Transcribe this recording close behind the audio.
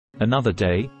Another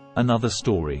day, another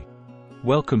story.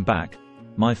 Welcome back,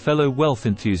 my fellow wealth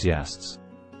enthusiasts.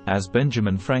 As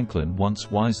Benjamin Franklin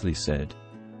once wisely said,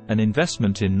 an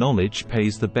investment in knowledge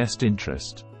pays the best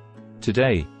interest.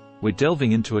 Today, we're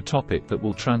delving into a topic that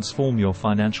will transform your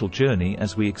financial journey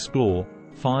as we explore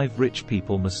 5 rich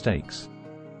people mistakes.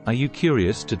 Are you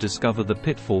curious to discover the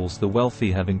pitfalls the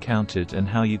wealthy have encountered and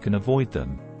how you can avoid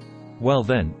them? Well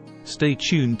then, stay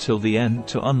tuned till the end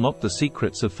to unlock the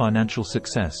secrets of financial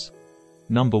success.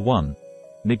 Number 1.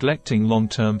 Neglecting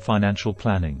long-term financial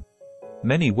planning.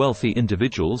 Many wealthy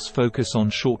individuals focus on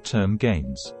short-term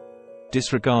gains,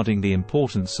 disregarding the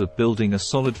importance of building a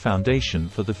solid foundation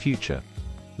for the future.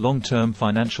 Long-term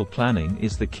financial planning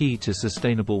is the key to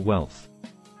sustainable wealth.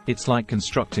 It's like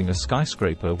constructing a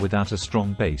skyscraper without a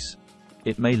strong base.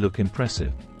 It may look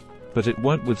impressive, but it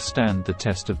won't withstand the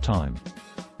test of time.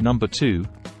 Number 2.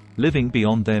 Living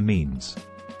beyond their means.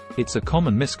 It's a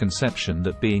common misconception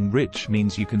that being rich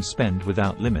means you can spend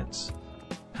without limits.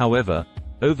 However,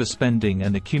 overspending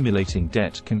and accumulating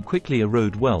debt can quickly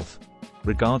erode wealth,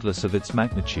 regardless of its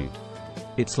magnitude.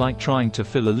 It's like trying to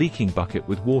fill a leaking bucket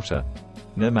with water.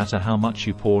 No matter how much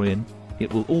you pour in,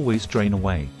 it will always drain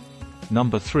away.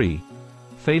 Number 3.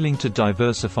 Failing to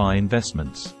diversify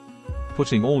investments.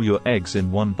 Putting all your eggs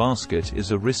in one basket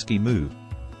is a risky move,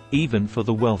 even for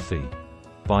the wealthy.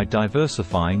 By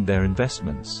diversifying their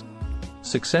investments,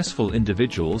 successful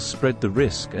individuals spread the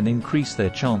risk and increase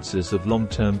their chances of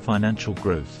long-term financial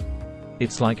growth.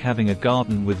 It's like having a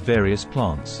garden with various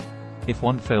plants. If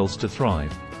one fails to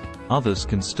thrive, others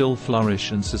can still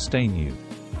flourish and sustain you.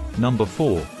 Number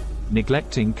 4.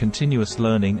 Neglecting continuous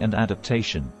learning and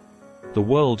adaptation. The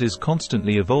world is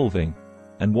constantly evolving,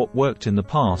 and what worked in the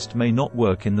past may not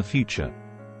work in the future.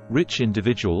 Rich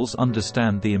individuals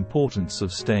understand the importance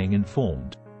of staying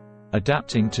informed,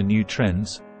 adapting to new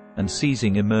trends, and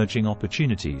seizing emerging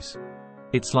opportunities.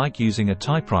 It's like using a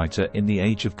typewriter in the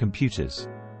age of computers.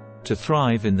 To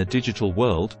thrive in the digital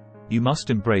world, you must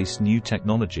embrace new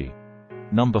technology.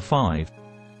 Number 5.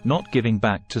 Not giving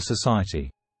back to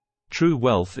society. True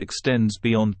wealth extends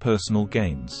beyond personal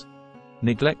gains.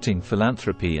 Neglecting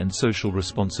philanthropy and social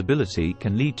responsibility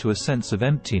can lead to a sense of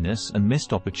emptiness and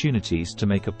missed opportunities to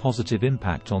make a positive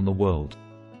impact on the world.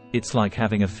 It's like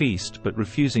having a feast but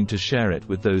refusing to share it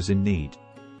with those in need.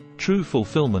 True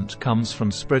fulfillment comes from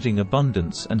spreading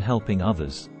abundance and helping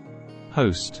others.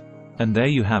 Host. And there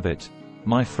you have it,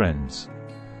 my friends.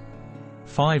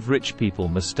 5 rich people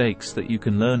mistakes that you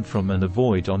can learn from and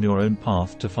avoid on your own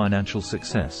path to financial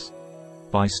success.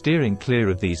 By steering clear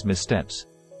of these missteps,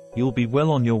 you'll be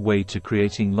well on your way to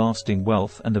creating lasting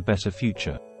wealth and a better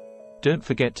future. Don't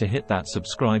forget to hit that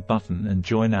subscribe button and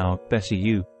join our Better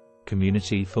You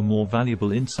community for more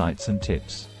valuable insights and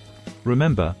tips.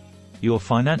 Remember, your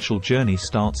financial journey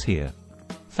starts here.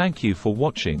 Thank you for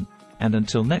watching, and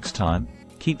until next time,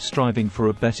 keep striving for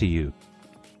a better you.